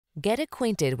Get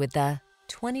acquainted with the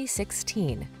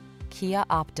 2016 Kia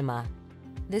Optima.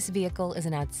 This vehicle is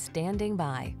an outstanding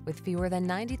buy with fewer than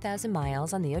 90,000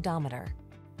 miles on the odometer.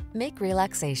 Make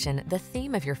relaxation the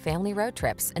theme of your family road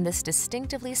trips in this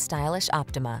distinctively stylish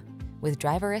Optima. With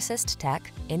driver assist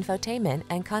tech, infotainment,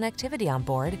 and connectivity on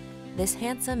board, this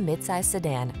handsome midsize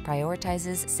sedan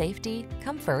prioritizes safety,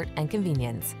 comfort, and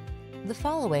convenience. The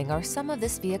following are some of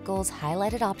this vehicle's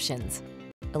highlighted options: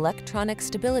 electronic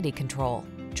stability control,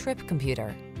 trip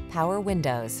computer, power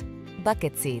windows,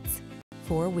 bucket seats,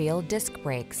 four-wheel disc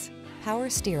brakes, power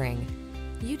steering.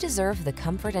 You deserve the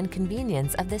comfort and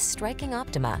convenience of this striking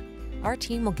Optima. Our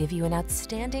team will give you an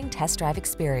outstanding test drive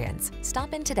experience.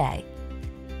 Stop in today.